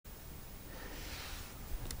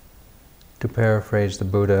To paraphrase the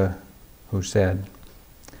Buddha who said,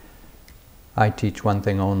 "I teach one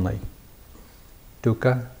thing only,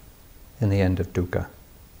 dukkha and the end of dukkha."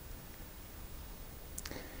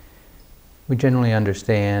 We generally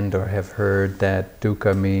understand or have heard that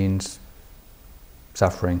dukkha means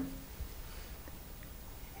suffering.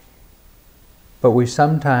 But we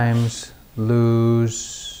sometimes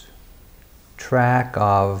lose track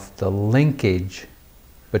of the linkage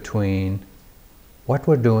between what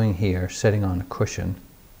we're doing here, sitting on a cushion,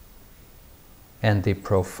 and the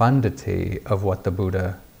profundity of what the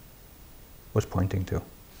Buddha was pointing to.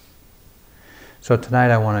 So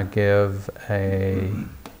tonight I want to give a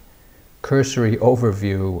cursory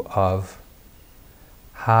overview of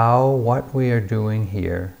how what we are doing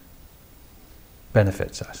here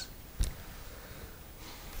benefits us.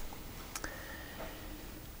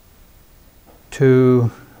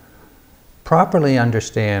 To properly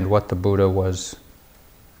understand what the Buddha was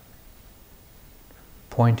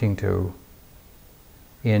pointing to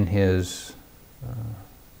in his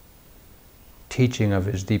teaching of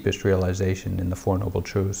his deepest realization in the Four Noble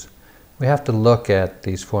Truths, we have to look at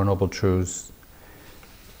these Four Noble Truths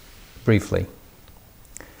briefly.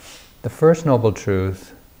 The first Noble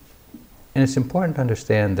Truth, and it's important to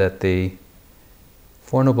understand that the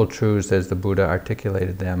Four Noble Truths, as the Buddha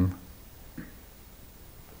articulated them,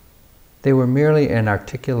 they were merely an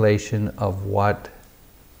articulation of what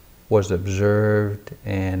was observed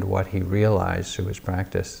and what he realized through his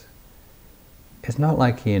practice. It's not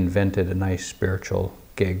like he invented a nice spiritual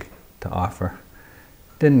gig to offer.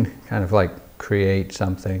 Didn't kind of like create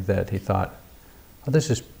something that he thought, oh, this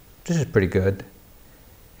is pretty good.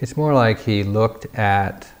 It's more like he looked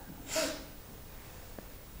at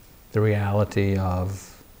the reality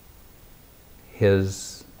of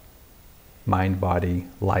his mind-body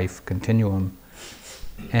life continuum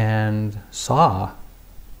and saw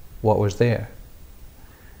what was there.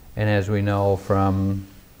 And as we know from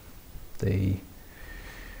the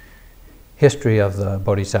history of the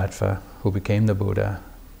Bodhisattva who became the Buddha,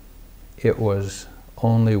 it was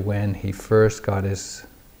only when he first got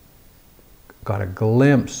a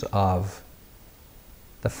glimpse of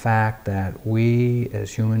the fact that we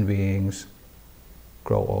as human beings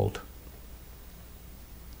grow old.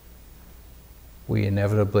 We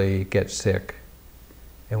inevitably get sick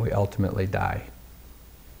and we ultimately die.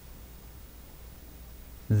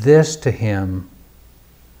 This to him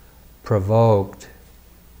provoked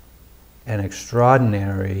an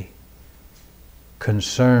extraordinary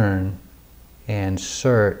concern and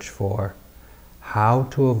search for how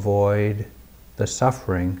to avoid the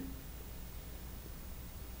suffering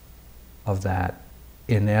of that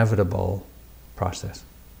inevitable process.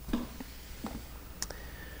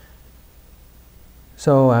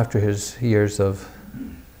 So after his years of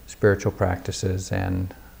spiritual practices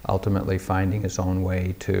and ultimately finding his own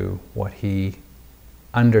way to what he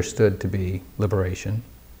understood to be liberation,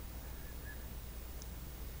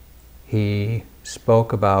 he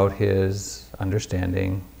spoke about his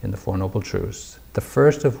understanding in the Four Noble Truths, the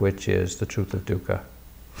first of which is the truth of dukkha.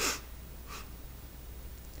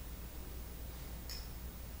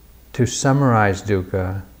 To summarize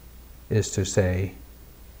dukkha is to say,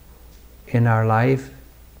 in our life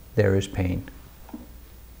there is pain.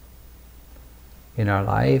 In our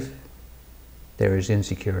life there is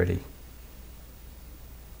insecurity.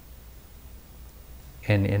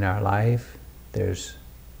 And in our life there's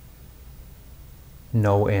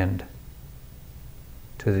no end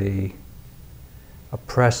to the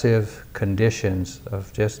oppressive conditions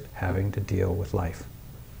of just having to deal with life.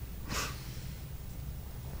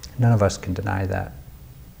 None of us can deny that.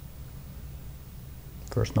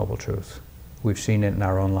 First Noble Truth. We've seen it in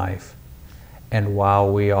our own life. And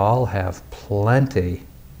while we all have plenty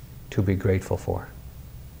to be grateful for,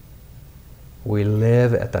 we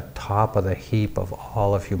live at the top of the heap of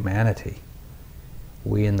all of humanity.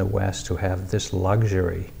 We in the West who have this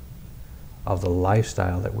luxury of the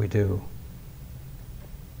lifestyle that we do.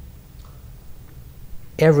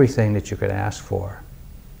 Everything that you could ask for.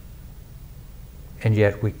 And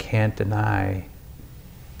yet we can't deny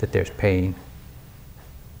that there's pain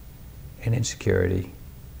and insecurity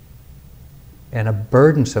and a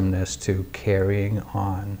burdensomeness to carrying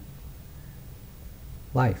on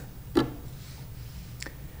life.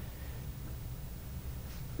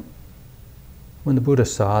 When the Buddha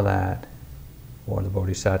saw that, or the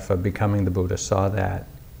Bodhisattva becoming the Buddha saw that,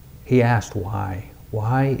 he asked why.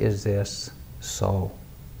 Why is this so?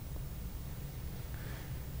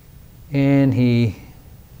 And he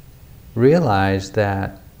realized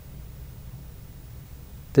that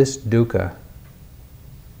this dukkha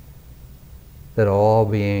that all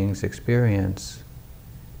beings experience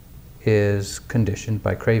is conditioned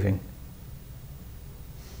by craving.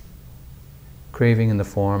 Craving in the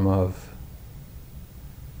form of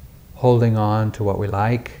holding on to what we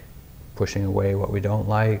like, pushing away what we don't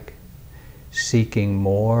like, seeking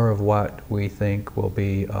more of what we think will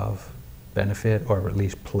be of benefit or at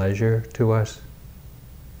least pleasure to us.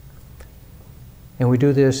 And we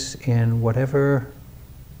do this in whatever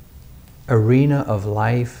arena of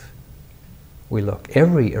life we look,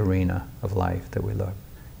 every arena of life that we look,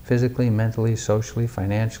 physically, mentally, socially,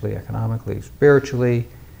 financially, economically, spiritually.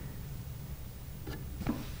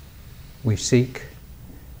 We seek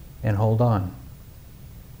and hold on.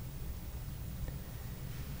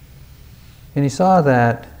 And he saw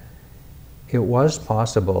that it was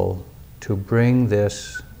possible to bring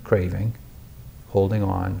this craving, holding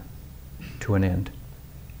on, to an end.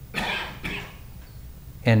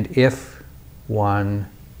 And if one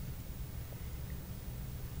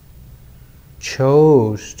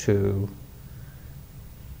chose to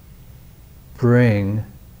bring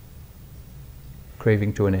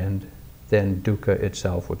craving to an end, then dukkha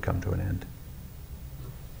itself would come to an end.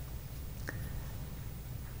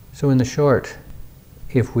 So in the short,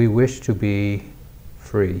 if we wish to be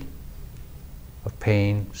free of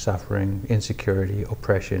pain, suffering, insecurity,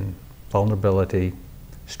 oppression, vulnerability,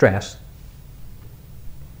 stress,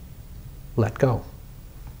 let go.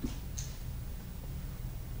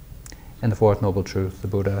 And the fourth noble truth, the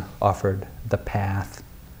Buddha offered the path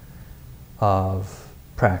of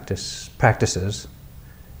practices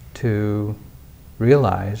to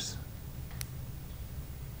realize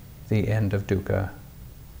the end of dukkha,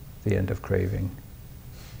 the end of craving,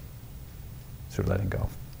 through letting go.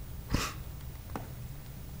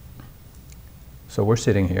 So we're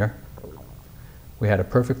sitting here. We had a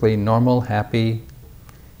perfectly normal, happy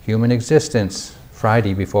human existence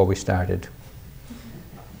Friday before we started.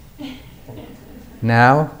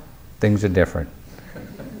 Now, things are different.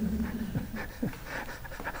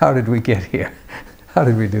 How did we get here? How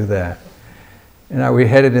did we do that? And are we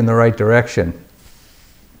headed in the right direction?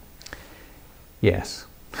 Yes.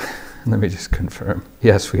 Let me just confirm.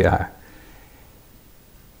 Yes, we are.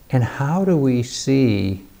 And how do we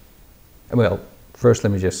see, well, first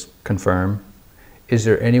let me just confirm, is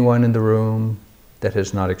there anyone in the room that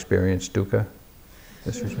has not experienced dukkha?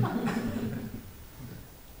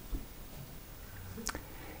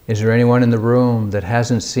 Is there anyone in the room that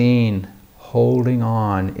hasn't seen holding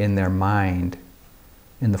on in their mind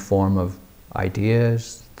in the form of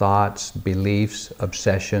ideas, thoughts, beliefs,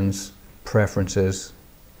 obsessions, preferences?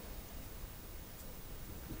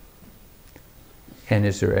 And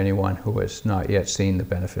is there anyone who has not yet seen the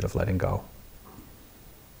benefit of letting go?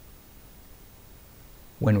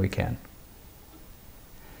 When we can.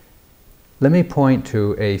 Let me point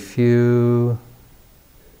to a few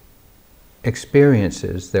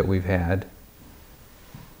experiences that we've had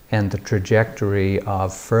and the trajectory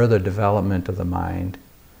of further development of the mind,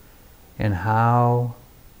 and how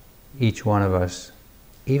each one of us,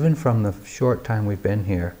 even from the short time we've been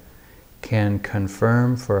here, can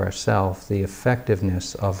confirm for ourselves the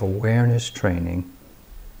effectiveness of awareness training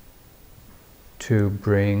to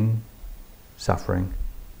bring suffering,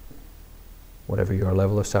 whatever your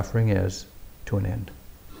level of suffering is, to an end.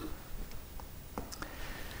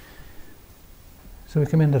 So we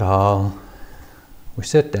come into the hall, we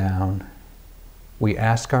sit down, we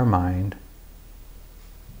ask our mind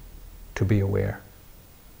to be aware.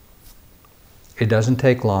 It doesn't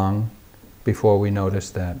take long before we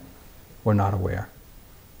notice that we're not aware.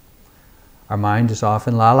 Our mind is off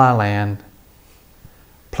in la-la land,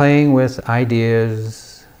 playing with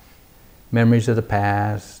ideas, memories of the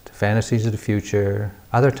past, fantasies of the future,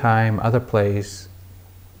 other time, other place,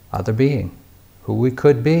 other being, who we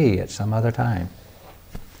could be at some other time.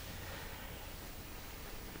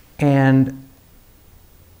 And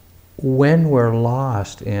when we're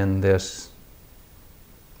lost in this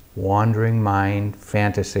wandering mind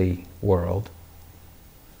fantasy world,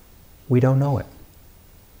 we don't know it.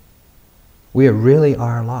 We really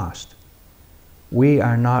are lost. We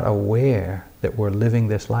are not aware that we're living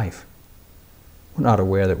this life. We're not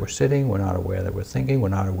aware that we're sitting, we're not aware that we're thinking, we're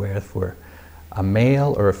not aware if we're a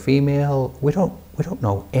male or a female. We don't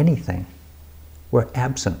know anything. We're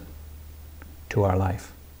absent to our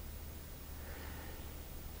life.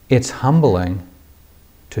 It's humbling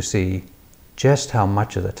to see just how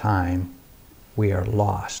much of the time we are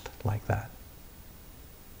lost like that.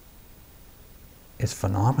 It's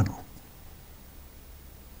phenomenal.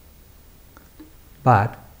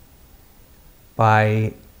 But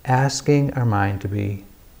by asking our mind to be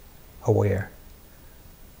aware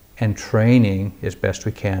and training as best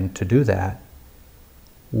we can to do that,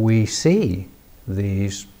 we see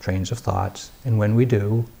these trains of thoughts, and when we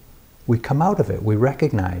do, we come out of it. We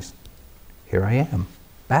recognize, here I am,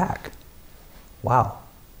 back. Wow.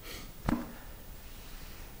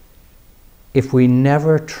 If we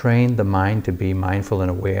never trained the mind to be mindful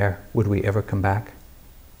and aware, would we ever come back?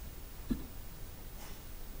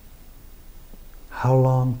 How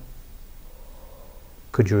long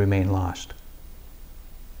could you remain lost?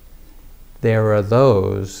 There are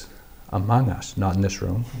those among us, not in this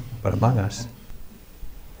room, but among us,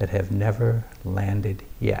 that have never landed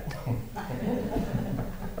yet.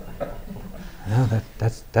 No,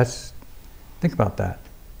 that's, think about that.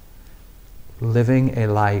 Living a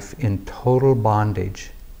life in total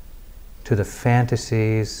bondage to the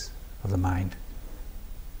fantasies of the mind.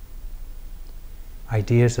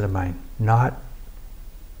 Ideas of the mind, not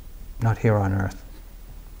here on earth.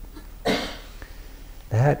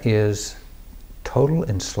 That is total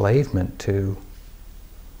enslavement to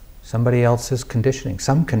somebody else's conditioning,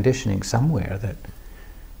 some conditioning somewhere that,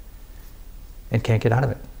 and can't get out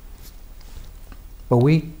of it. But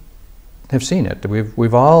we have seen it.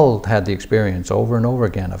 We've all had the experience over and over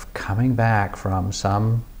again of coming back from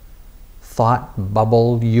some thought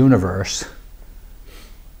bubble universe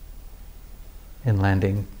and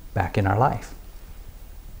landing back in our life.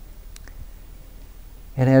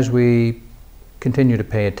 And as we continue to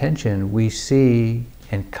pay attention, we see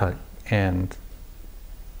and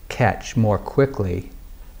catch more quickly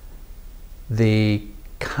the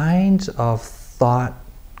kinds of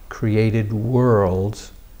thought-created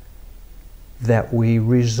worlds that we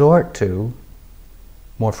resort to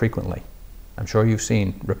more frequently. I'm sure you've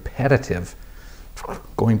seen repetitive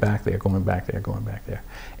going back there, going back there, going back there.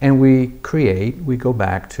 And we go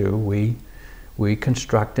back to, we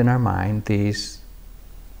construct in our mind these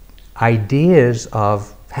ideas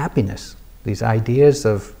of happiness, these ideas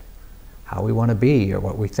of how we want to be or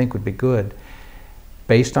what we think would be good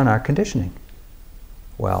based on our conditioning.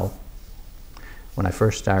 Well, when I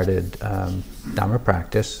first started Dharma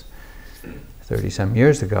practice 30-some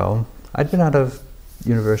years ago, I'd been out of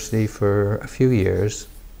university for a few years.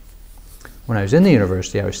 When I was in the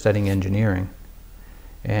university, I was studying engineering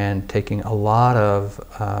and taking a lot of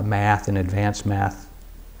math and advanced math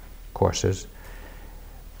courses,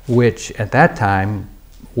 which at that time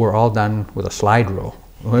were all done with a slide rule.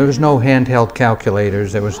 There was no handheld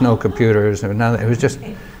calculators, there was no computers, it was just,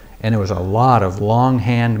 and it was a lot of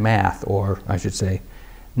longhand math, or I should say,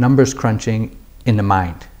 numbers crunching in the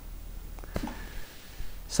mind.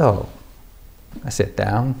 So, I sit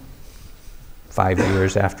down 5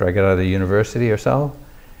 years after I got out of the university or so,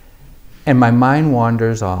 and my mind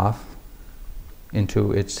wanders off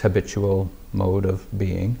into its habitual mode of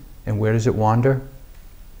being. And where does it wander?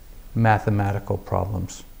 Mathematical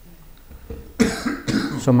problems.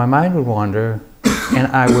 So my mind would wander, and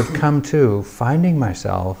I would come to finding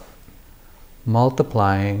myself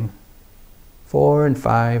multiplying 4 and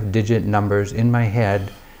 5 digit numbers in my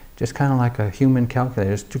head, just kind of like a human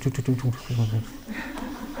calculator.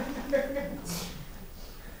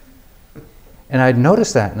 And I'd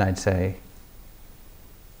notice that and I'd say,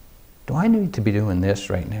 do I need to be doing this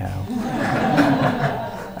right now?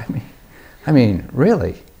 I mean,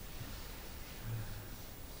 really?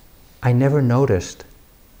 I never noticed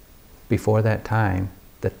before that time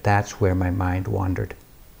that that's where my mind wandered.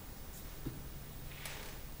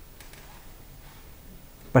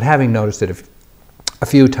 But having noticed it a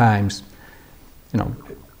few times,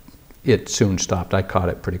 it soon stopped. I caught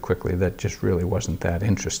it pretty quickly. That just really wasn't that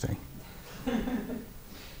interesting.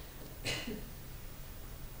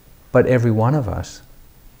 But every one of us,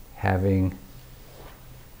 having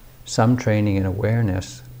some training in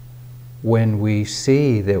awareness, when we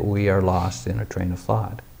see that we are lost in a train of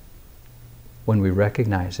thought, when we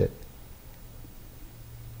recognize it,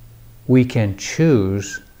 we can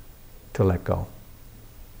choose to let go.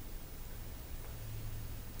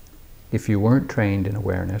 If you weren't trained in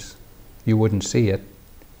awareness, you wouldn't see it,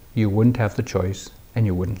 you wouldn't have the choice, and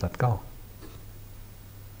you wouldn't let go.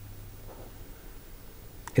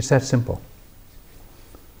 It's that simple.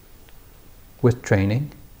 With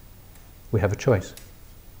training, we have a choice.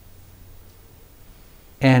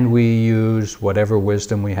 And we use whatever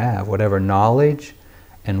wisdom we have, whatever knowledge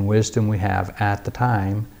and wisdom we have at the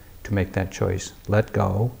time to make that choice. Let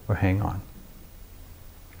go or hang on.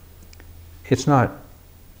 It's not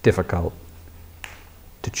difficult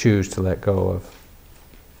to choose to let go of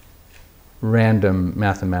random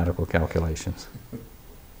mathematical calculations.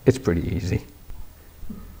 It's pretty easy.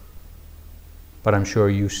 But I'm sure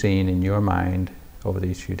you've seen in your mind over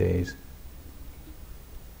these few days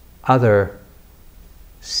other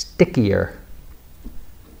stickier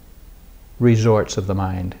resorts of the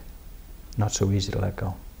mind not so easy to let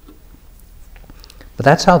go. But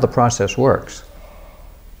that's how the process works.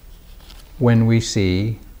 When we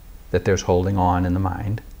see that there's holding on in the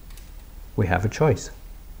mind, we have a choice.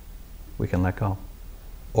 We can let go,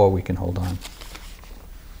 or we can hold on.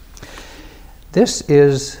 This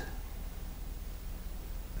is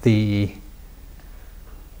the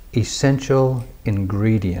essential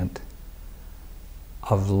ingredient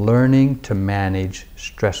of learning to manage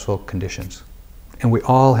stressful conditions. And we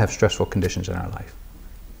all have stressful conditions in our life.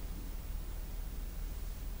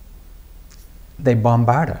 They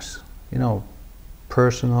bombard us,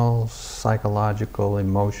 personal, psychological,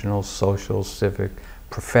 emotional, social, civic,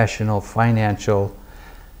 professional, financial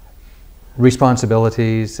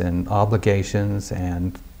responsibilities and obligations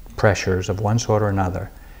and pressures of one sort or another.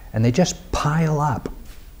 And they just pile up.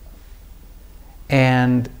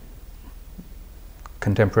 And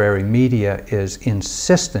contemporary media is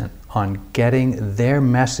insistent on getting their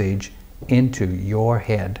message into your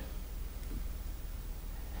head.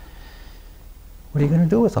 What are you going to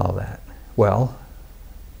do with all that? Well,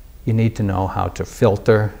 you need to know how to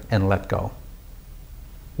filter and let go.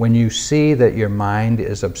 When you see that your mind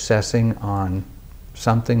is obsessing on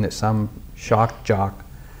something that some shock jock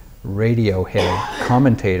radio head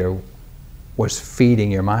commentator was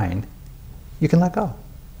feeding your mind, you can let go.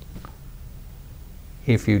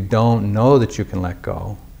 If you don't know that you can let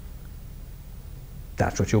go,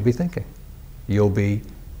 that's what you'll be thinking. You'll be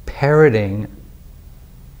parroting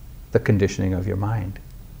the conditioning of your mind.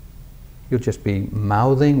 You'll just be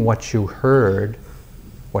mouthing what you heard,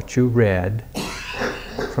 what you read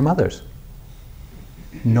from others.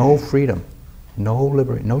 No freedom, no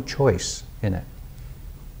liberty, no choice in it.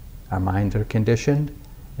 Our minds are conditioned,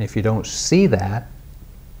 and if you don't see that,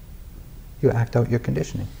 you act out your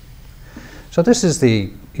conditioning. So this is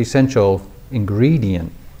the essential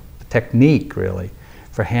ingredient, the technique really,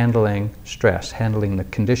 for handling stress, handling the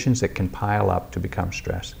conditions that can pile up to become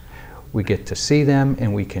stress. We get to see them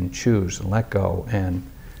and we can choose and let go and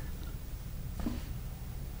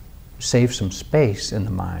save some space in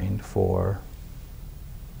the mind for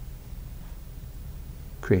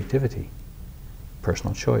creativity,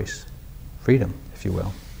 personal choice, freedom, if you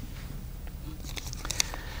will.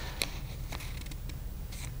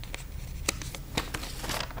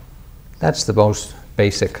 That's the most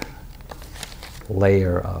basic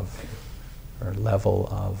layer of, or level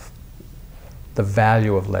of, the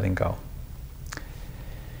value of letting go.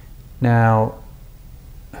 Now,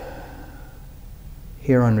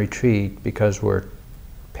 here on retreat, because we're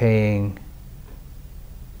paying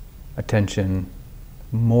attention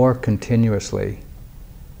more continuously,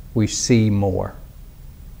 we see more.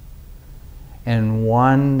 And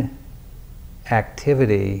one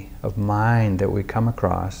activity of mind that we come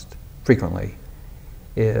across frequently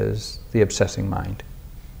is the obsessing mind.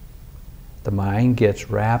 The mind gets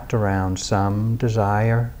wrapped around some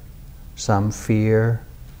desire, some fear,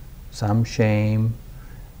 some shame,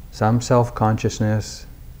 some self-consciousness,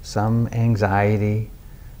 some anxiety,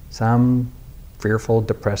 some fearful,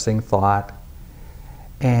 depressing thought,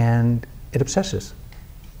 and it obsesses.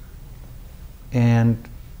 And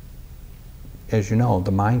as you know,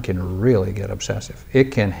 the mind can really get obsessive. It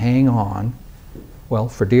can hang on, well,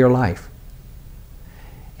 for dear life.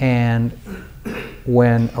 And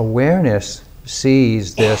when awareness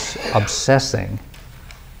sees this obsessing,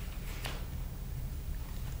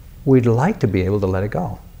 we'd like to be able to let it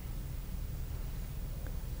go.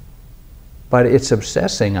 But it's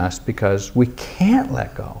obsessing us because we can't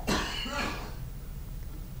let go.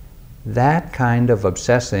 That kind of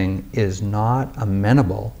obsessing is not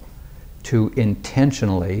amenable to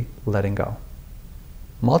intentionally letting go.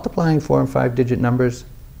 Multiplying 4 and 5 digit numbers,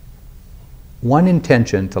 one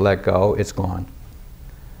intention to let go, it's gone.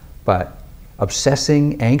 But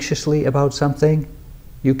obsessing anxiously about something,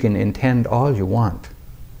 you can intend all you want.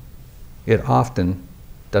 It often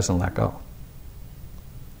doesn't let go.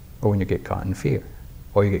 Or when you get caught in fear,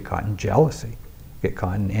 or you get caught in jealousy, get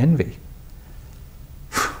caught in envy.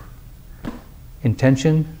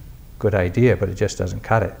 Intention, good idea, but it just doesn't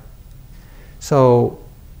cut it. So,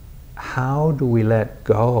 how do we let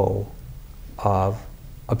go of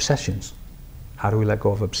obsessions? How do we let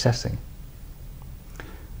go of obsessing?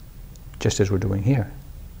 Just as we're doing here.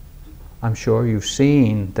 I'm sure you've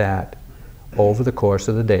seen that over the course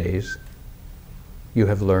of the days, you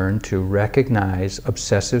have learned to recognize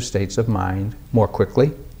obsessive states of mind more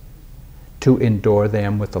quickly, to endure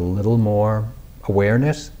them with a little more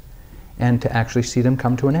awareness, and to actually see them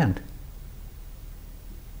come to an end.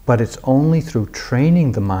 But it's only through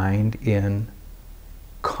training the mind in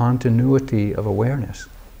continuity of awareness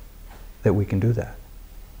that we can do that.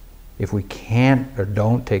 If we can't or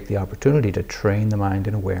don't take the opportunity to train the mind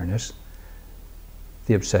in awareness,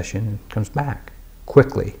 the obsession comes back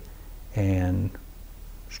quickly and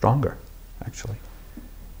stronger, actually.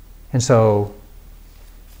 And so,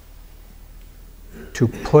 to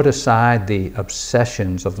put aside the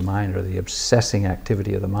obsessions of the mind, or the obsessing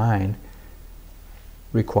activity of the mind,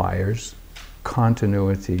 requires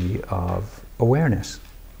continuity of awareness.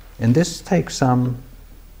 And this takes some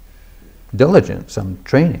diligence, some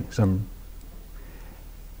training,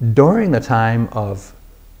 during the time of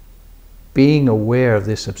being aware of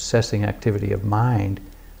this obsessing activity of mind,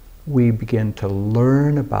 we begin to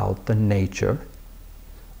learn about the nature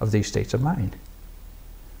of these states of mind.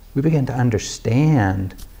 We begin to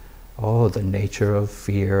understand, the nature of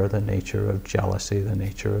fear, the nature of jealousy, the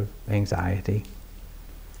nature of anxiety.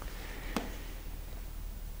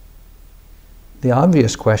 The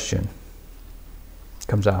obvious question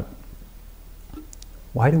comes up: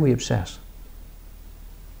 why do we obsess?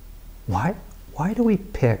 Why do we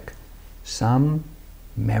pick some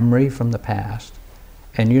memory from the past,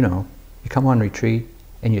 and you come on retreat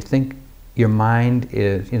and you think your mind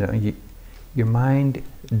is, your mind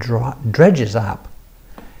dredges up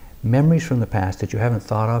memories from the past that you haven't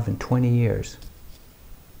thought of in 20 years.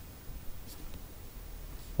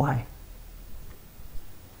 Why?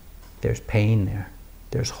 There's pain there.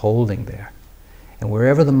 There's holding there. And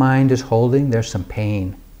wherever the mind is holding, there's some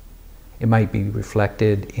pain. It might be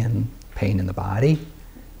reflected in pain in the body,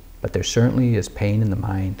 but there certainly is pain in the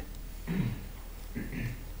mind.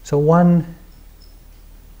 So one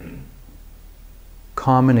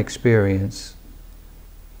common experience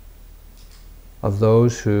of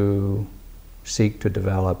those who seek to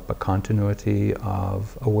develop a continuity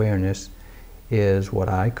of awareness is what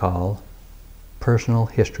I call personal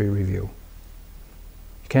history review.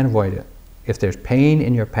 You can't avoid it. If there's pain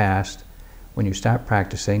in your past, when you start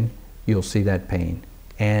practicing, you'll see that pain.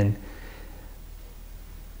 And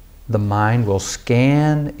the mind will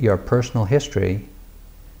scan your personal history,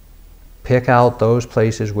 pick out those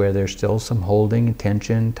places where there's still some holding,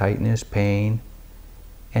 tension, tightness, pain,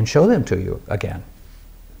 and show them to you again.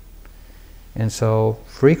 And so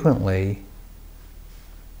frequently,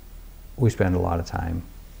 we spend a lot of time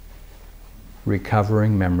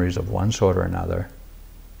recovering memories of one sort or another,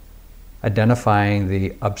 identifying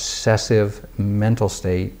the obsessive mental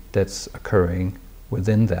state that's occurring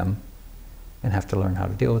within them, and have to learn how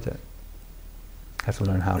to deal with it. Have to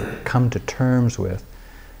learn how to come to terms with,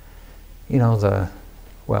 the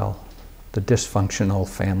dysfunctional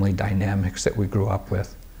family dynamics that we grew up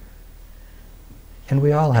with. And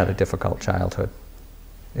we all had a difficult childhood.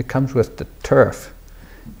 It comes with the turf,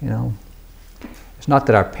 It's not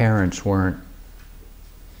that our parents weren't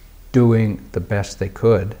doing the best they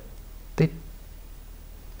could.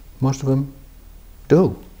 Most of them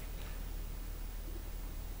do.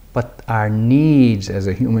 But our needs as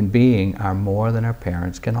a human being are more than our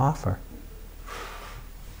parents can offer.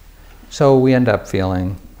 So we end up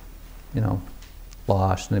feeling,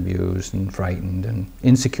 lost and abused and frightened and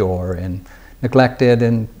insecure and neglected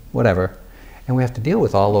and whatever. And we have to deal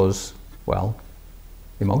with all those,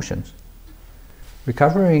 emotions.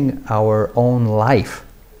 Recovering our own life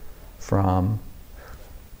from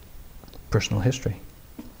personal history.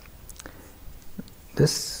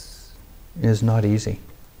 This is not easy.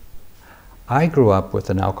 I grew up with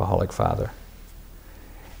an alcoholic father.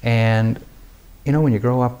 And, when you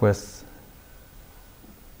grow up with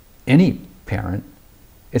any parent,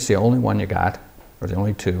 it's the only one you got, or the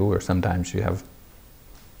only two, or sometimes you have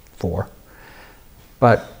 4.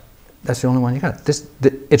 But that's the only one you got.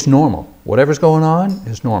 It's normal. Whatever's going on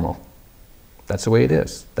is normal. That's the way it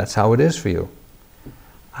is. That's how it is for you.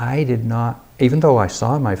 I did not, even though I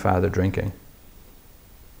saw my father drinking,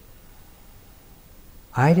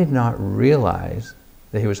 I did not realize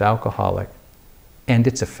that he was alcoholic and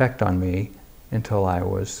its effect on me until I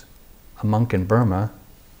was a monk in Burma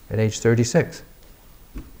at age 36.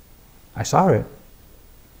 I saw it,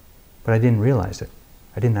 but I didn't realize it.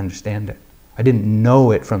 I didn't understand it. I didn't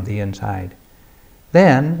know it from the inside.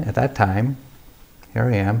 Then, at that time, here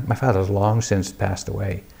I am. My father's long since passed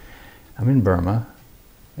away. I'm in Burma,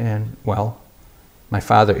 and, my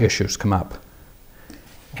father issues come up.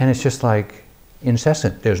 And it's just like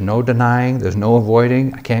incessant. There's no denying, there's no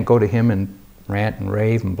avoiding. I can't go to him and rant and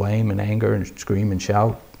rave and blame and anger and scream and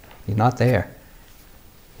shout. He's not there.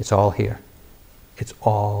 It's all here. It's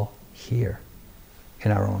all here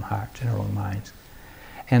in our own hearts, in our own minds.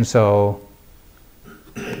 And so,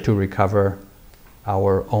 to recover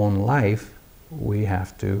our own life, we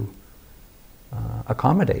have to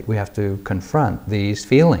accommodate. We have to confront these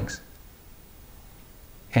feelings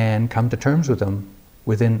and come to terms with them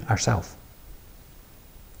within ourselves.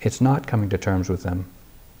 It's not coming to terms with them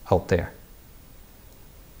out there.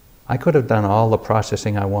 I could have done all the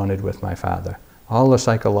processing I wanted with my father, all the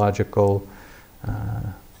psychological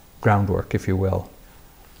groundwork, if you will.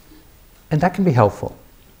 And that can be helpful.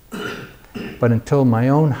 But until my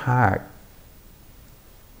own heart,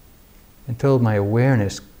 until my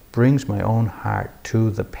awareness brings my own heart to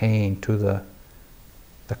the pain, to the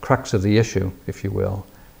crux of the issue, if you will,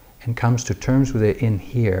 and comes to terms with it in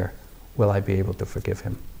here, will I be able to forgive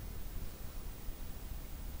him.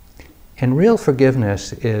 And real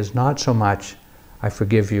forgiveness is not so much, I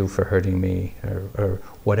forgive you for hurting me, or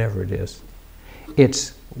whatever it is.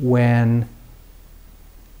 It's when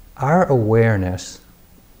our awareness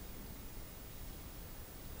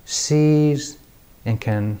sees and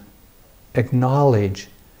can acknowledge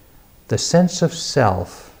the sense of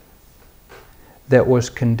self that was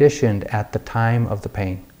conditioned at the time of the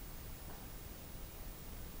pain.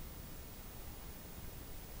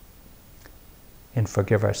 And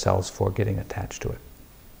forgive ourselves for getting attached to it.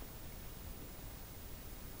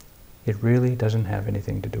 It really doesn't have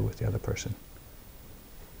anything to do with the other person.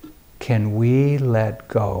 Can we let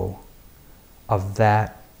go of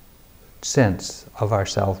that sense of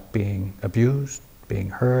ourself being abused, being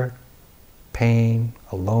hurt, pain,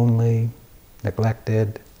 lonely,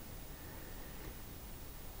 neglected?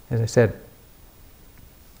 As I said,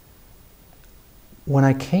 when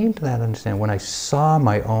I came to that understanding, when I saw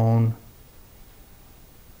my own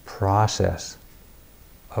process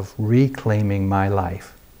of reclaiming my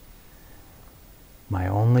life, my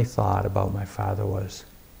only thought about my father was,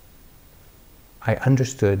 I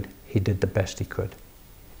understood he did the best he could.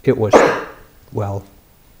 It was, well,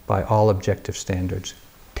 by all objective standards,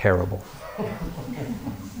 terrible.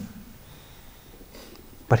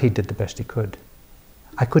 But he did the best he could.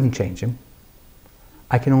 I couldn't change him.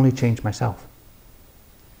 I can only change myself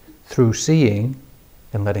through seeing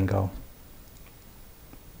and letting go.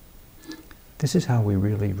 This is how we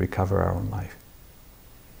really recover our own life.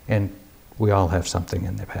 And we all have something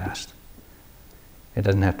in the past. It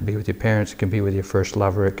doesn't have to be with your parents, it can be with your first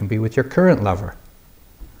lover, it can be with your current lover.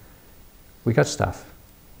 We got stuff.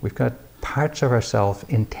 We've got parts of ourselves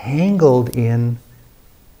entangled in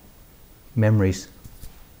memories.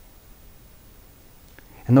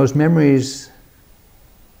 And those memories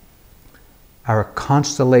are a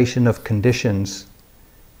constellation of conditions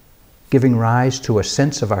giving rise to a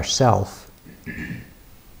sense of ourself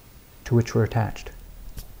to which we're attached.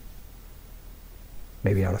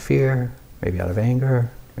 Maybe out of fear, maybe out of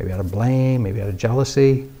anger, maybe out of blame, maybe out of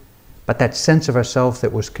jealousy. But that sense of ourself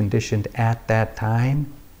that was conditioned at that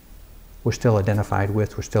time, we're still identified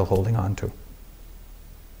with, we're still holding on to.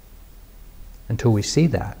 Until we see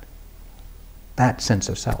that sense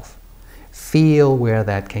of self, feel where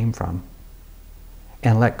that came from,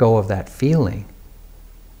 and let go of that feeling,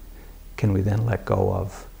 can we then let go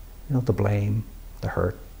of, the blame, the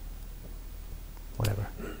hurt, whatever.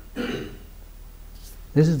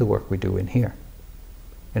 This is the work we do in here,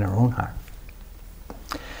 in our own heart.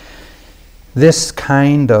 This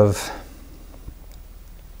kind of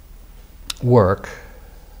work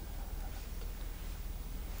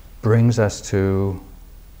brings us to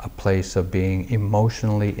a place of being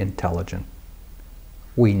emotionally intelligent.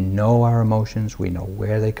 We know our emotions, we know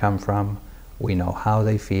where they come from, we know how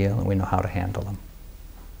they feel, and we know how to handle them.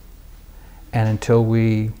 And until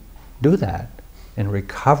we do that and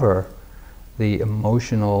recover the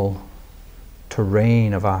emotional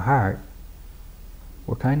terrain of our heart,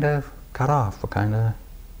 we're kind of cut off, we're kind of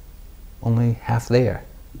only half there.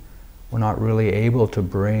 We're not really able to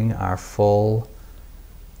bring our full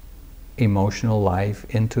emotional life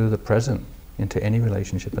into the present, into any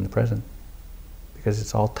relationship in the present, because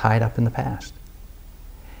it's all tied up in the past.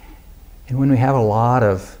 And when we have a lot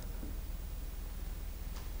of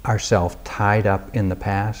ourself tied up in the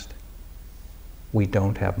past, we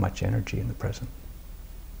don't have much energy in the present.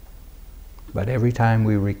 But every time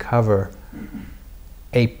we recover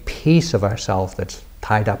a piece of ourself that's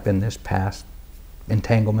tied up in this past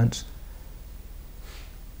entanglements,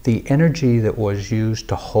 the energy that was used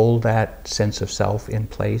to hold that sense of self in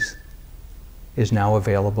place is now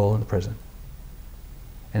available in the present.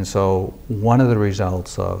 And so one of the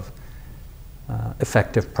results of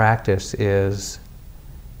effective practice is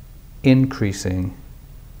increasing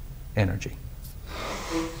energy.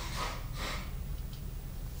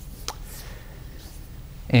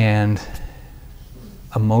 And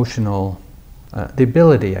emotional, the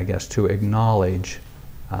ability, I guess, to acknowledge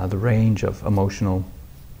the range of emotional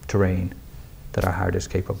terrain that our heart is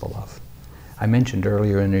capable of. I mentioned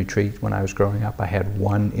earlier in the retreat, when I was growing up, I had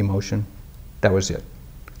one emotion. That was it.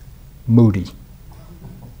 Moody.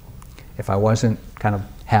 If I wasn't kind of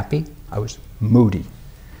happy, I was moody.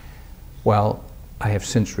 Well, I have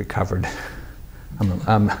since recovered.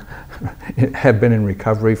 Have been in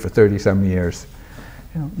recovery for 30-some years.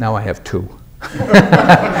 Now I have 2.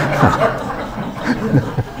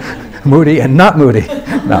 Moody and not moody.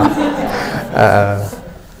 No.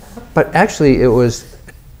 But actually, it was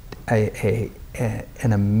an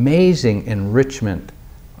amazing enrichment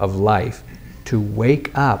of life to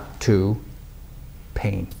wake up to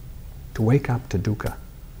pain, to wake up to dukkha.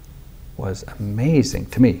 Was amazing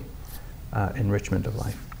to me, enrichment of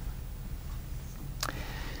life.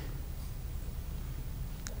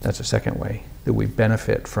 That's a second way that we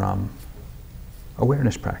benefit from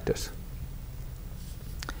awareness practice.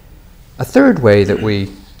 A third way that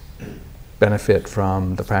we benefit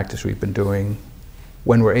from the practice we've been doing,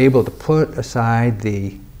 when we're able to put aside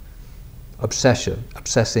the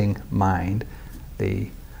obsessing mind, the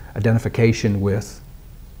identification with,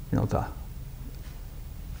 the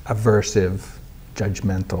aversive,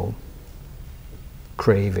 judgmental,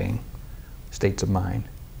 craving states of mind,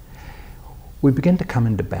 we begin to come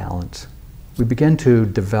into balance. We begin to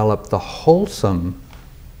develop the wholesome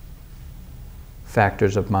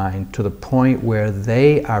factors of mind to the point where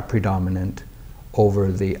they are predominant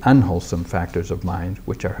over the unwholesome factors of mind,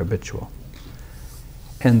 which are habitual.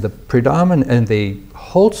 And the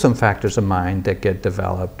wholesome factors of mind that get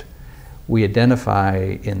developed, we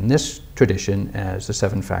identify in this tradition as the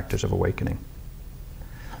 7 factors of awakening.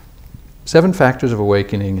 7 factors of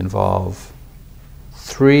awakening involve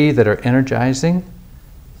 3 that are energizing,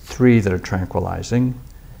 3 that are tranquilizing,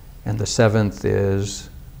 and the 7th is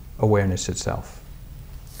awareness itself.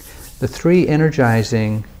 The 3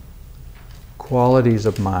 energizing qualities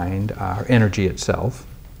of mind are energy itself,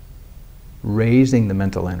 raising the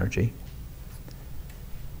mental energy,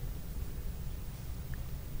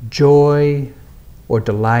 joy or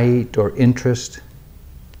delight or interest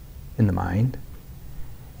in the mind,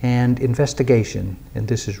 and investigation. And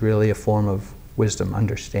this is really a form of wisdom,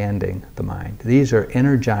 understanding the mind. These are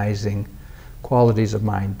energizing qualities of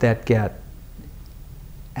mind that get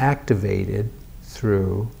activated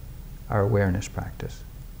through our awareness practice.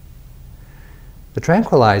 The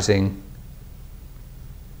tranquilizing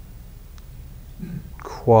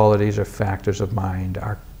qualities or factors of mind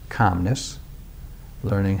are calmness,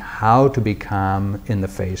 learning how to be calm in the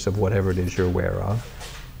face of whatever it is you're aware of.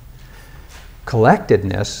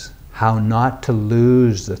 Collectedness, how not to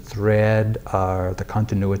lose the thread or the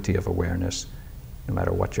continuity of awareness, no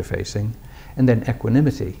matter what you're facing. And then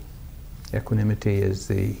equanimity. Equanimity is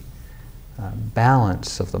the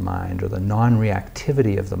balance of the mind, or the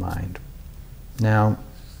non-reactivity of the mind. Now,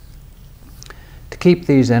 to keep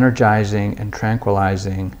these energizing and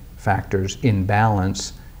tranquilizing factors in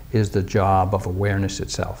balance is the job of awareness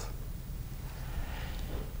itself.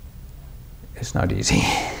 It's not easy.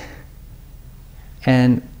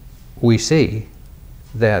 And we see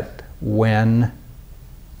that when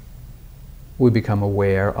we become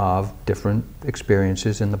aware of different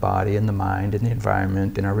experiences in the body, in the mind, in the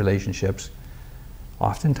environment, in our relationships,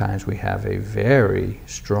 oftentimes we have a very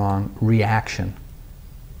strong reaction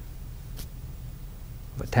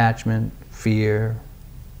of attachment, fear,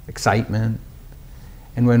 excitement.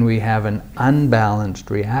 And when we have an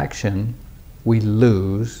unbalanced reaction, we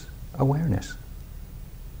lose awareness.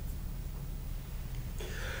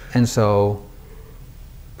 And so,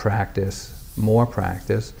 more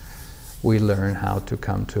practice, we learn how to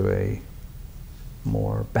come to a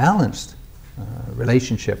more balanced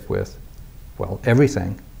relationship with,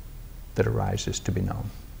 everything that arises to be known.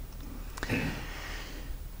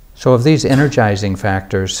 So of these energizing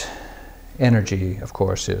factors, energy, of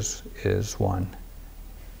course, is one.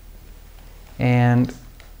 And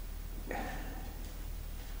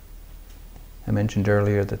I mentioned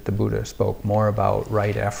earlier that the Buddha spoke more about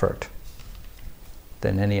right effort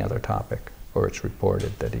than any other topic, or it's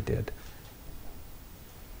reported that he did.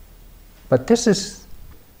 But this is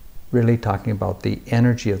really talking about the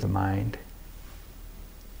energy of the mind.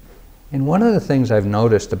 And one of the things I've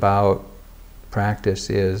noticed about practice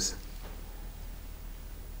is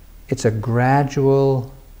it's a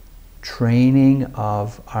gradual training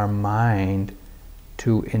of our mind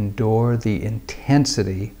to endure the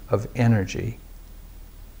intensity of energy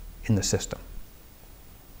in the system.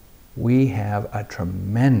 We have a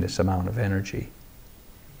tremendous amount of energy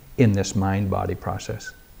in this mind-body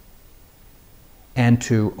process. And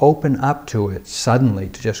to open up to it suddenly,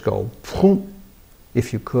 to just go,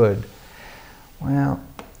 if you could,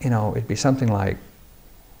 it'd be something like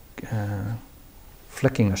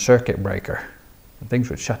flicking a circuit breaker, and things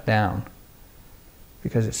would shut down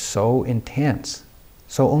because it's so intense.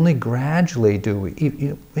 So only gradually do we,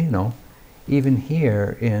 even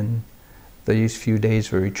here in these few days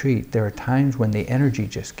of retreat, there are times when the energy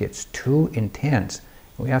just gets too intense.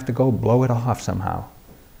 We have to go blow it off somehow.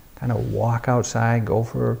 Kind of walk outside, go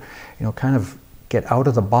for, kind of get out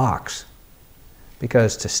of the box.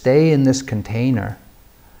 Because to stay in this container,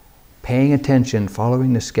 paying attention,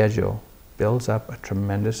 following the schedule, builds up a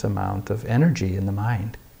tremendous amount of energy in the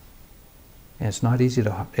mind. And it's not easy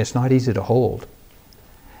to hold.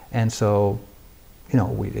 And so,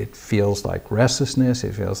 it feels like restlessness,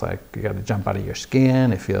 it feels like you got to jump out of your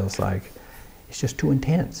skin, it feels like it's just too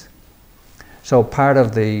intense. So part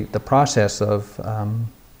of the process of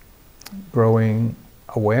growing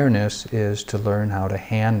awareness is to learn how to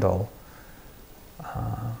handle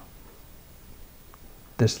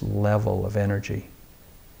this level of energy.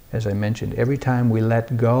 As I mentioned, every time we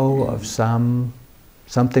let go of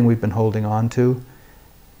something we've been holding on to,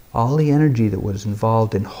 all the energy that was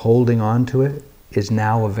involved in holding on to it is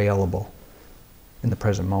now available in the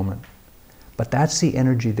present moment. But that's the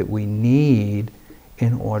energy that we need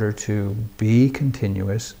in order to be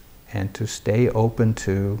continuous and to stay open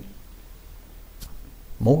to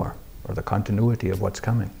more, or the continuity of what's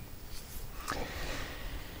coming.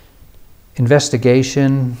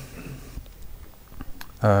 Investigation,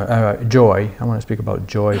 joy. I want to speak about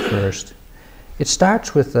joy first. It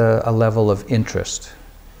starts with a level of interest.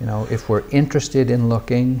 If we're interested in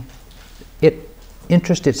looking,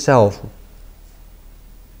 interest itself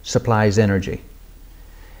supplies energy.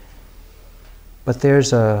 But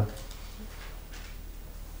there's a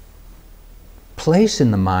place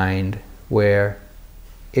in the mind where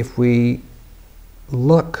if we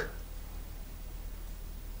look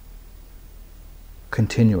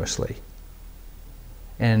continuously,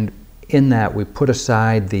 and in that we put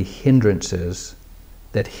aside the hindrances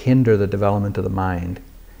that hinder the development of the mind,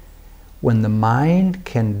 when the mind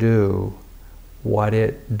can do what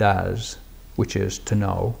it does, which is to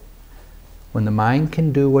know, when the mind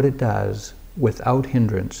can do what it does without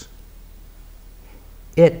hindrance,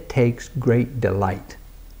 it takes great delight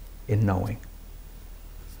in knowing.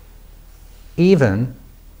 Even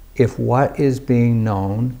if what is being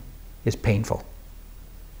known is painful.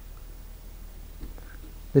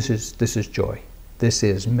 This is joy. This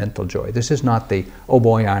is mental joy. This is not the, oh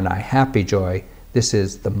boy, aren't I happy joy. This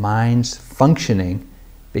is the mind's functioning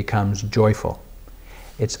becomes joyful.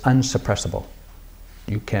 It's unsuppressible.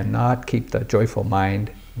 You cannot keep the joyful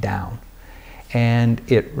mind down. And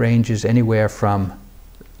it ranges anywhere from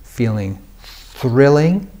feeling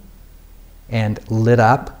thrilling and lit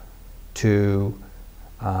up to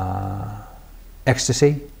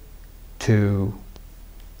ecstasy to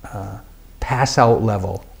pass out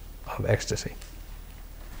level of ecstasy.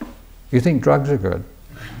 You think drugs are good,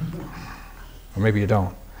 or maybe you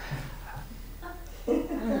don't.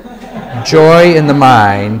 Joy in the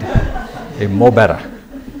mind is more better.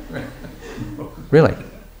 Really.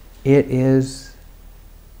 It is,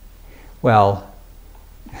 well,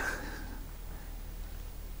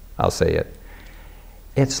 I'll say it.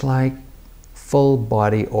 It's like full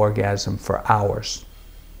body orgasm for hours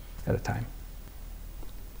at a time.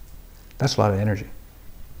 That's a lot of energy.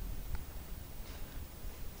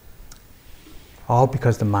 All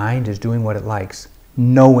because the mind is doing what it likes,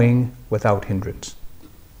 knowing without hindrance.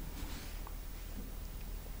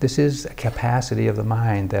 This is a capacity of the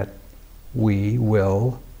mind that we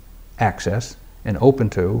will access and open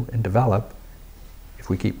to and develop if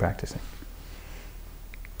we keep practicing.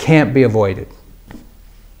 Can't be avoided.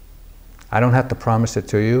 I don't have to promise it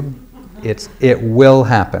to you. It will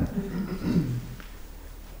happen.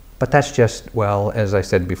 But that's just, well, as I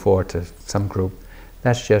said before to some group,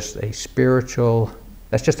 that's just a spiritual,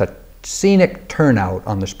 that's just a scenic turnout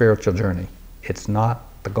on the spiritual journey. It's not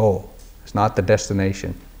the goal. It's not the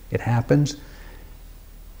destination. It happens,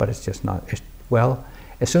 but it's just not. Well,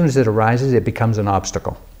 as soon as it arises, it becomes an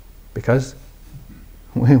obstacle because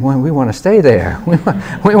we want to stay there.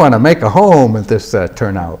 We want to make a home at this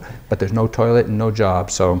turnout, but there's no toilet and no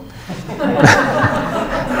job, so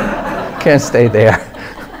can't stay there.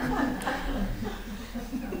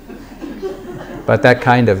 But that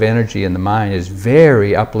kind of energy in the mind is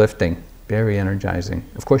very uplifting, very energizing.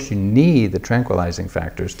 Of course, you need the tranquilizing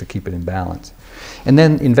factors to keep it in balance. And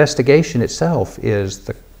then investigation itself is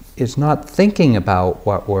not thinking about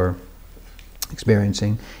what we're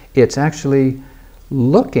experiencing. It's actually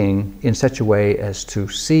looking in such a way as to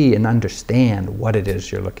see and understand what it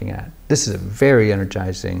is you're looking at. This is a very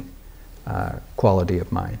energizing quality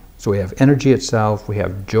of mind. So we have energy itself, we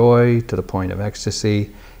have joy to the point of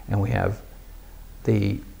ecstasy, and we have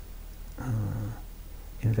the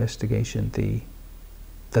investigation,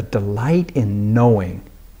 the delight in knowing,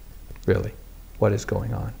 really, what is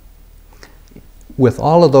going on. with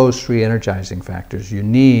all of those three energizing factors, you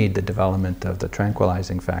need the development of the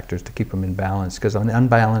tranquilizing factors to keep them in balance, because an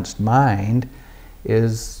unbalanced mind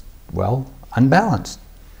is, well, unbalanced.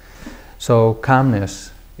 So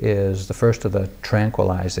calmness is the first of the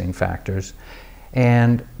tranquilizing factors.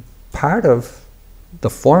 And part of the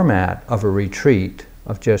format of a retreat,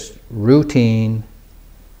 of just routine,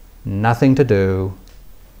 nothing to do,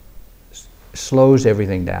 slows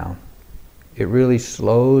everything down. It really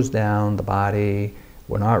slows down the body.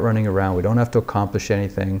 We're not running around. We don't have to accomplish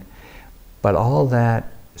anything. But all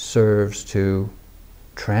that serves to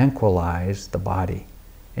tranquilize the body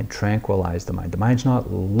and tranquilize the mind. The mind's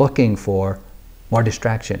not looking for more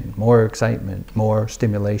distraction, more excitement, more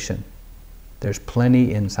stimulation. There's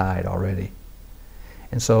plenty inside already.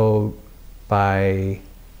 And so by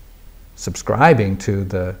subscribing to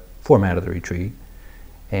the format of the retreat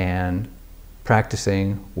and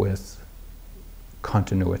practicing with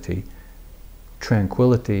continuity,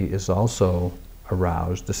 tranquility is also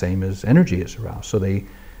aroused, the same as energy is aroused. So the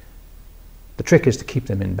trick is to keep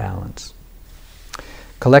them in balance.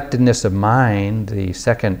 Collectedness of mind, the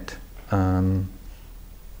second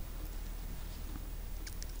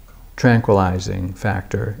tranquilizing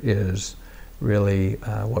factor, is really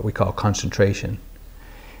what we call concentration,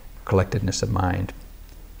 collectedness of mind.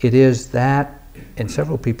 It is that, and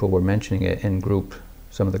several people were mentioning it in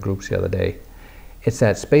some of the groups the other day, it's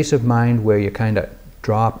that space of mind where you kind of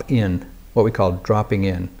drop in, what we call dropping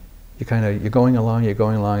in. You're going along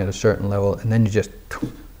at a certain level, and then you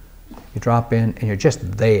drop in and you're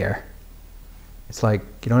just there. It's like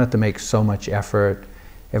you don't have to make so much effort.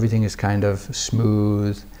 Everything is kind of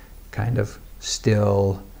smooth, kind of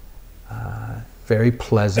still, very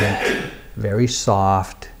pleasant, very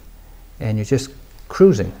soft, and you're just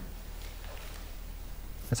cruising.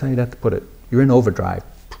 That's how you'd have to put it. You're in overdrive.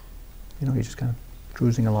 You're just kind of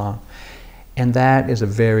cruising along. And that is a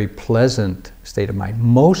very pleasant state of mind.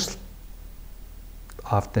 Most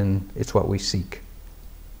often, it's what we seek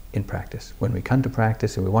in practice. When we come to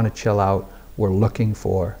practice and we want to chill out, we're looking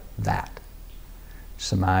for that.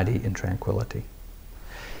 Samadhi and tranquility.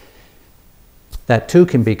 That too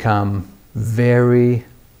can become very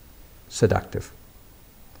seductive.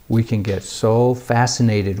 We can get so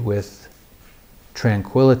fascinated with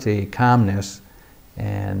tranquility, calmness,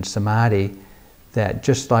 and samadhi that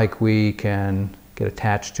just like we can get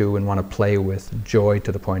attached to and want to play with joy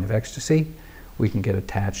to the point of ecstasy, we can get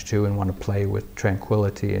attached to and want to play with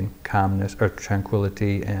tranquility and calmness, or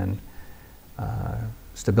tranquility and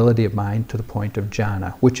stability of mind to the point of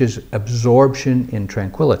jhana, which is absorption in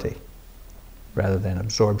tranquility rather than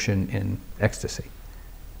absorption in ecstasy.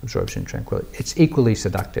 Absorption in tranquility. It's equally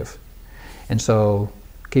seductive. And so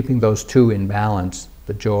keeping those two in balance,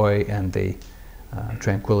 the joy and the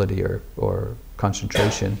tranquility or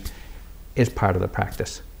concentration, is part of the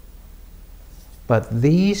practice. But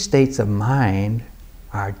these states of mind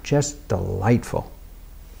are just delightful.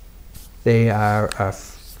 They are a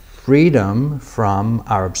freedom from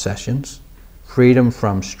our obsessions, freedom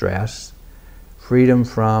from stress, freedom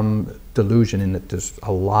from delusion, in that there's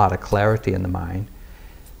a lot of clarity in the mind.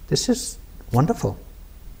 This is wonderful.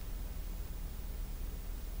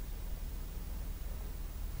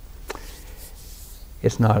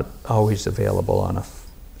 It's not always available on a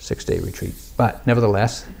 6-day retreat, but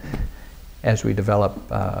nevertheless, as we develop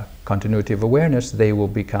continuity of awareness, they will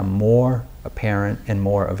become more apparent and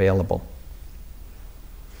more available.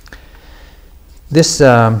 This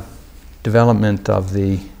development of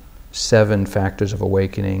the 7 factors of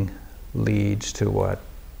awakening leads to what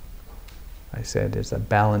I said is a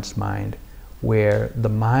balanced mind, where the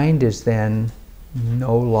mind is then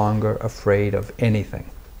no longer afraid of anything,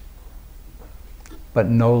 but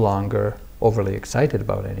no longer overly excited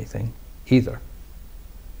about anything either.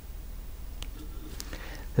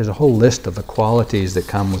 There's a whole list of the qualities that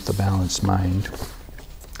come with the balanced mind,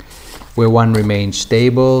 where one remains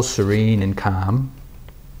stable, serene, and calm.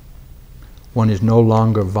 One is no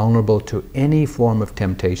longer vulnerable to any form of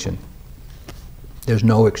temptation. There's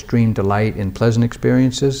no extreme delight in pleasant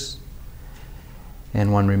experiences,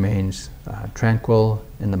 and one remains tranquil,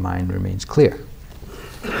 and the mind remains clear.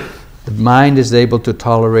 The mind is able to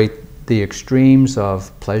tolerate the extremes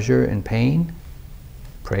of pleasure and pain,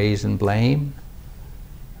 praise and blame,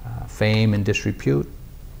 fame and disrepute.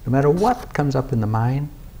 No matter what comes up in the mind,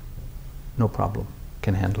 no problem,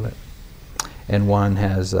 can handle it. And one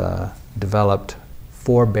has developed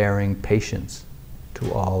forbearing patience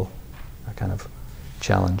to all kind of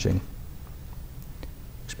challenging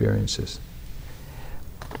experiences.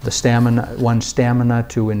 One's stamina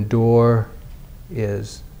to endure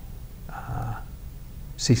is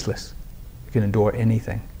ceaseless. You can endure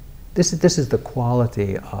anything. This is the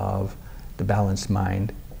quality of the balanced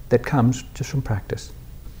mind that comes just from practice.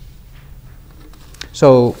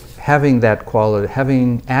 So having that quality,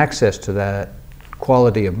 having access to that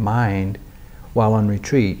quality of mind while on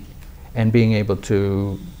retreat and being able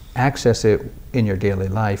to access it in your daily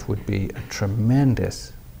life would be a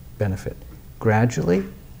tremendous benefit. Gradually,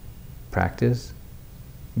 practice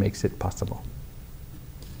makes it possible.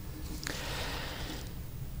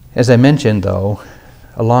 As I mentioned, though,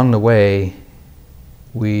 along the way,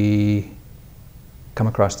 we come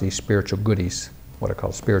across these spiritual goodies, what are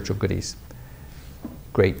called spiritual goodies.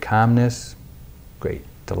 Great calmness, great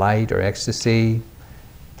delight or ecstasy,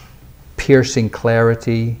 piercing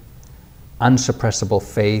clarity, unsuppressible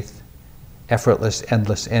faith, effortless,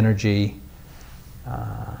 endless energy,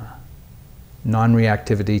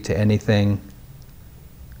 non-reactivity to anything,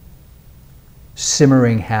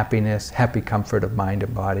 simmering happiness, happy comfort of mind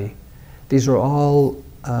and body. These are all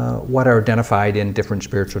what are identified in different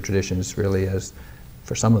spiritual traditions really as,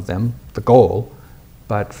 for some of them, the goal,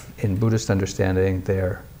 but in Buddhist understanding,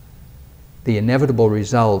 they're the inevitable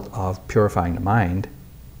result of purifying the mind,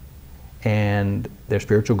 and they're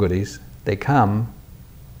spiritual goodies. They come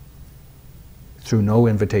through no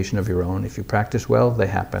invitation of your own. If you practice well, they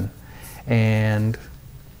happen, and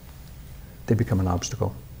they become an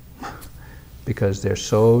obstacle because they're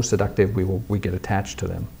so seductive we get attached to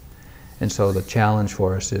them. And so the challenge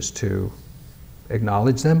for us is to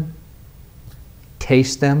acknowledge them,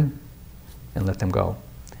 taste them, and let them go.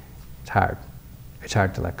 It's hard. It's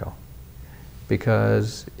hard to let go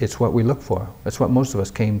because it's what we look for. That's what most of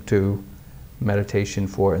us came to meditation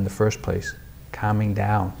for in the first place. Calming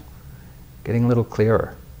down, getting a little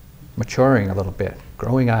clearer, maturing a little bit,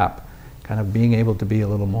 growing up, kind of being able to be a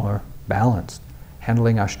little more balanced,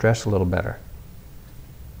 handling our stress a little better.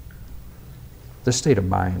 This state of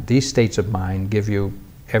mind, these states of mind give you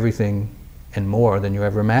everything and more than you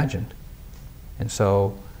ever imagined. And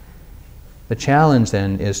so the challenge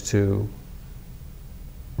then is to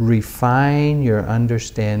refine your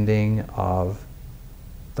understanding of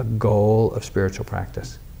the goal of spiritual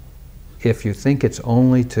practice. If you think it's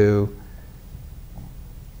only to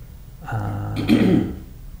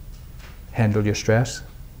handle your stress,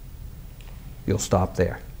 you'll stop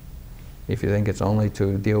there. If you think it's only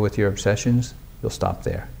to deal with your obsessions, you'll stop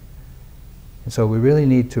there. And so we really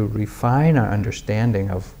need to refine our understanding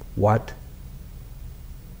of what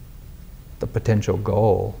the potential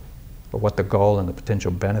goal, or what the goal and the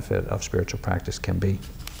potential benefit of spiritual practice can be.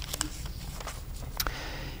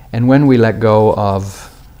 And when we let go of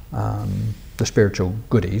the spiritual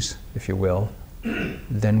goodies, if you will,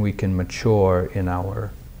 then we can mature in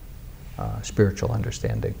our spiritual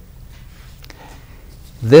understanding.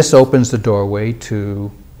 This opens the doorway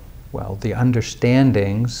to, well, the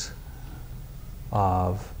understandings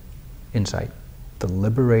of insight, the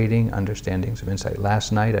liberating understandings of insight.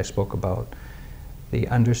 Last night I spoke about the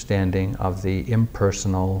understanding of the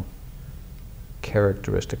impersonal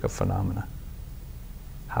characteristic of phenomena.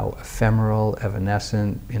 How ephemeral,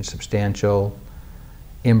 evanescent, insubstantial,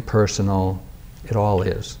 impersonal it all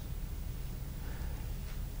is.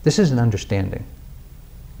 This is an understanding.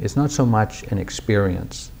 It's not so much an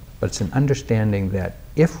experience, but it's an understanding that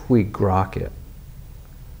if we grok it,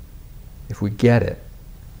 if we get it,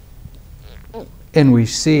 and we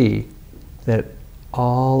see that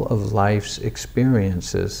all of life's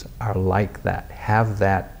experiences are like that, have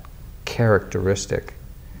that characteristic,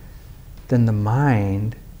 then the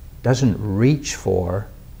mind doesn't reach for,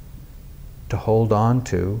 to hold on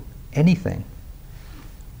to anything.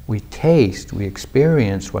 We taste, we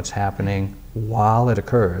experience what's happening while it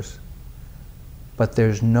occurs, but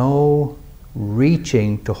there's no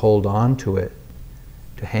reaching to hold on to it,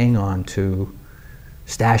 to hang on to,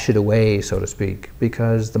 stash it away, so to speak,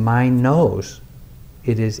 because the mind knows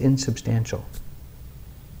it is insubstantial.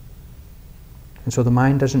 And so the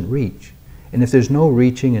mind doesn't reach. And if there's no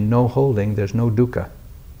reaching and no holding, there's no dukkha.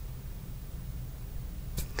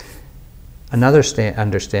 Another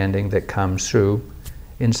understanding that comes through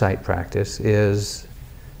insight practice is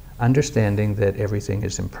understanding that everything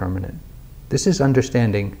is impermanent. This is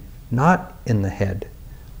understanding not in the head.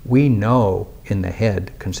 We know in the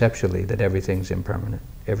head, conceptually, that everything's impermanent,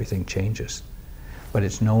 everything changes. But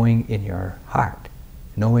it's knowing in your heart,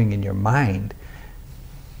 knowing in your mind,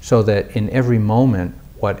 so that in every moment,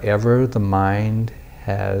 whatever the mind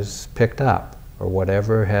has picked up, or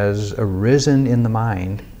whatever has arisen in the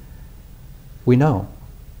mind, we know.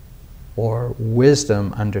 Or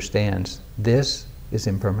wisdom understands, this is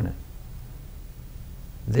impermanent.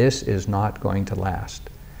 This is not going to last.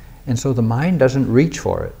 And so the mind doesn't reach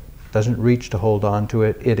for it. doesn't reach to hold on to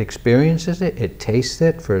it. It experiences it, it tastes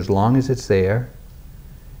it for as long as it's there,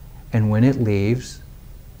 and when it leaves,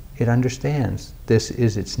 it understands this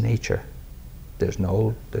is its nature. There's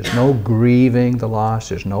no grieving the loss,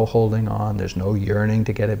 there's no holding on, there's no yearning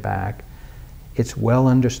to get it back. It's well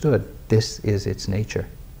understood, this is its nature.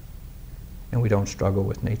 And we don't struggle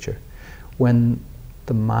with nature. When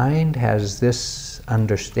the mind has this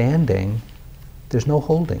understanding, there's no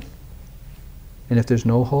holding. And if there's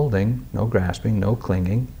no holding, no grasping, no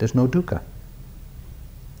clinging, there's no dukkha.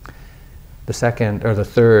 The second, or the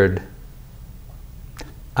third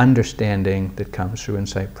understanding that comes through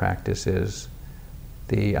insight practice is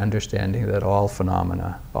the understanding that all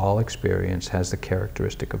phenomena, all experience has the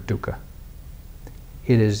characteristic of dukkha.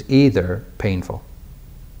 It is either painful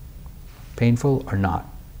or not.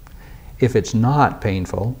 If it's not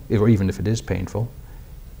painful, or even if it is painful,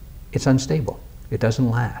 it's unstable. It doesn't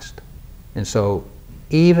last. And so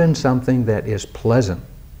even something that is pleasant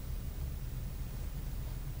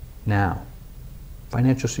now,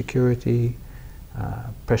 financial security,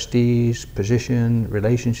 prestige, position,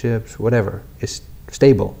 relationships, whatever, is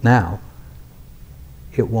stable now,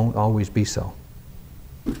 it won't always be so.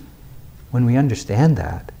 When we understand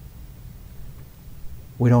that,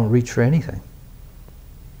 we don't reach for anything.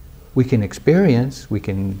 We can experience, we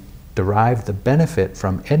can derive the benefit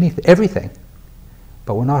from everything,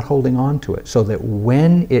 but we're not holding on to it, so that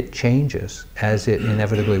when it changes, as it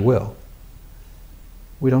inevitably will,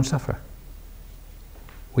 we don't suffer.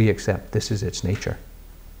 We accept this is its nature.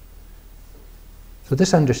 So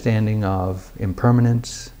this understanding of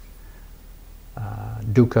impermanence,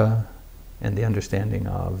 dukkha, and the understanding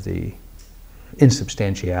of the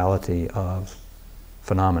insubstantiality of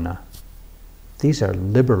phenomena, these are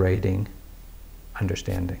liberating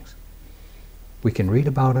understandings. We can read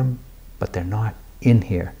about them, but they're not in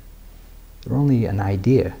here. They're only an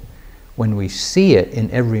idea. When we see it in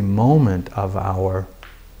every moment of our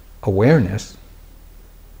awareness,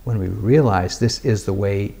 when we realize this is the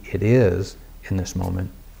way it is in this moment,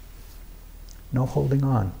 no holding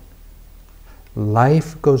on.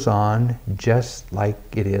 Life goes on just like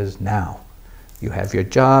it is now. You have your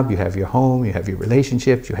job, you have your home, you have your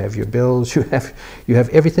relationships, you have your bills, you have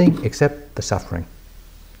everything except the suffering.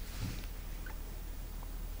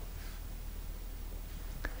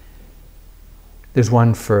 There's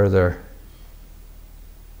one further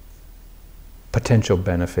potential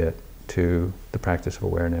benefit to the practice of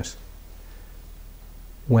awareness.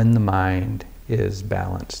 When the mind is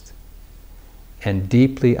balanced and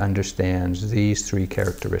deeply understands these three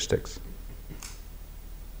characteristics,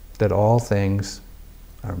 that all things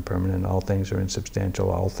are impermanent, all things are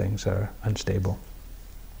insubstantial, all things are unstable,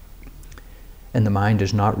 and the mind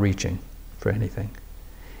is not reaching for anything,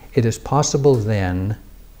 it is possible then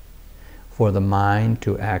for the mind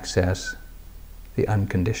to access the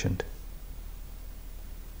unconditioned,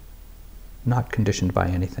 not conditioned by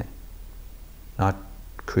anything, not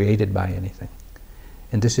created by anything.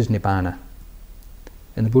 And this is Nibbana.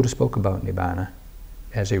 And the Buddha spoke about Nibbana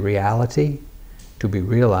as a reality to be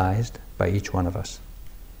realized by each one of us.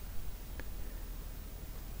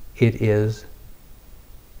 It is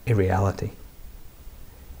a reality.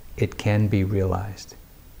 It can be realized.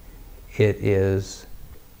 It is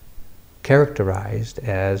characterized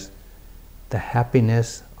as the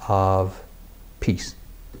happiness of peace.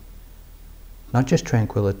 Not just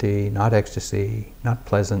tranquility, not ecstasy, not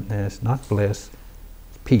pleasantness, not bliss,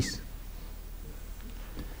 peace.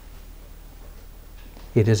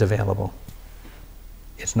 It is available.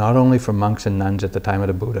 It's not only for monks and nuns at the time of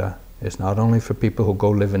the Buddha. It's not only for people who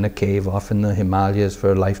go live in a cave off in the Himalayas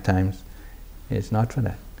for lifetimes. It's not for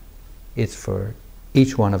that. It's for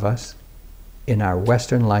each one of us in our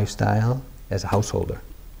Western lifestyle as a householder.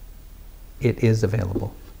 It is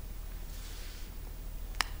available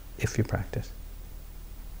if you practice.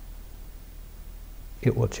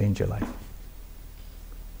 It will change your life.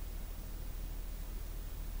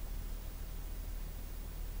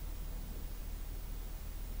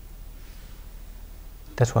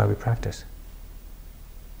 That's why we practice.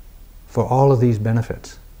 For all of these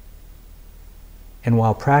benefits. And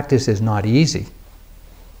while practice is not easy,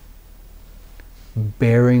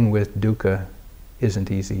 bearing with dukkha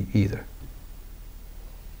isn't easy either.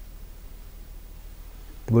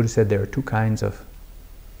 The Buddha said there are two kinds of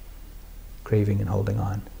craving and holding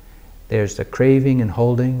on. There's the craving and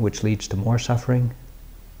holding which leads to more suffering,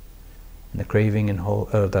 and the craving and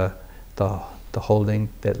the holding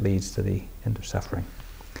that leads to the end of suffering.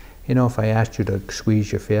 You know, if I asked you to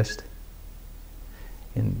squeeze your fist,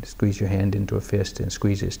 and squeeze your hand into a fist and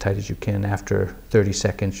squeeze it as tight as you can, after 30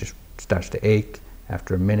 seconds it starts to ache.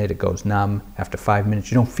 After a minute, it goes numb. After 5 minutes,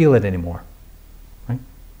 you don't feel it anymore. Right?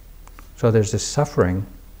 So there's this suffering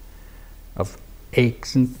of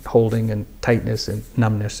aches and holding and tightness and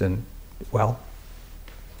numbness, and, well,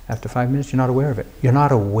 after 5 minutes, you're not aware of it. You're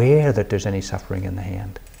not aware that there's any suffering in the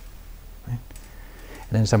hand. Right?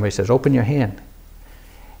 And then somebody says, open your hand.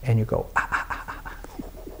 And you go, ah, ah, ah, ah.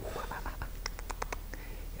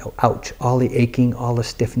 You know, ouch. All the aching, all the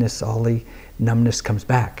stiffness, all the numbness comes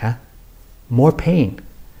back. Huh? More pain.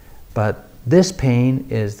 But this pain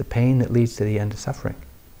is the pain that leads to the end of suffering.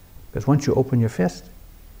 Because once you open your fist,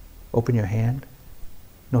 open your hand,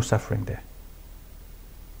 no suffering there.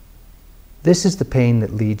 This is the pain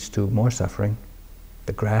that leads to more suffering,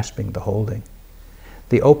 the grasping, the holding.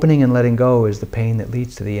 The opening and letting go is the pain that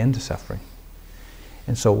leads to the end of suffering.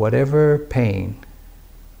 And so whatever pain,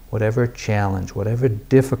 whatever challenge, whatever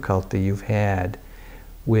difficulty you've had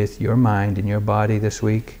with your mind and your body this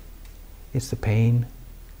week, it's the pain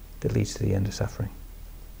that leads to the end of suffering.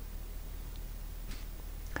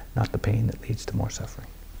 Not the pain that leads to more suffering.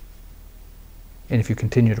 And if you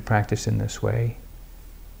continue to practice in this way,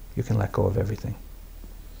 you can let go of everything.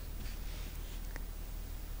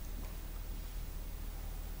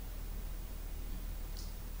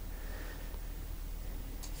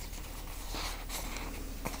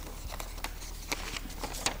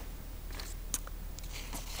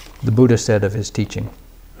 The Buddha said of his teaching,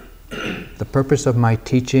 the purpose of my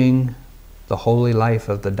teaching, the holy life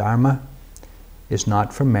of the Dharma, is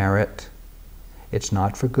not for merit, it's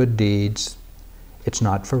not for good deeds, it's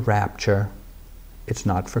not for rapture, it's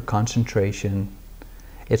not for concentration,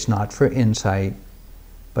 it's not for insight,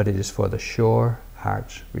 but it is for the sure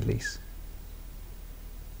heart's release.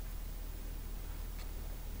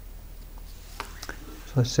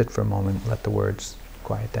 So let's sit for a moment, let the words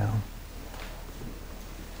quiet down.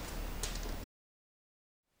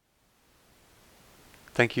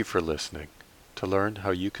 Thank you for listening. To learn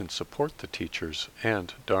how you can support the teachers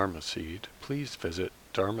and Dharma Seed, please visit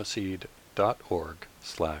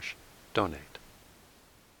dharmaseed.org/donate.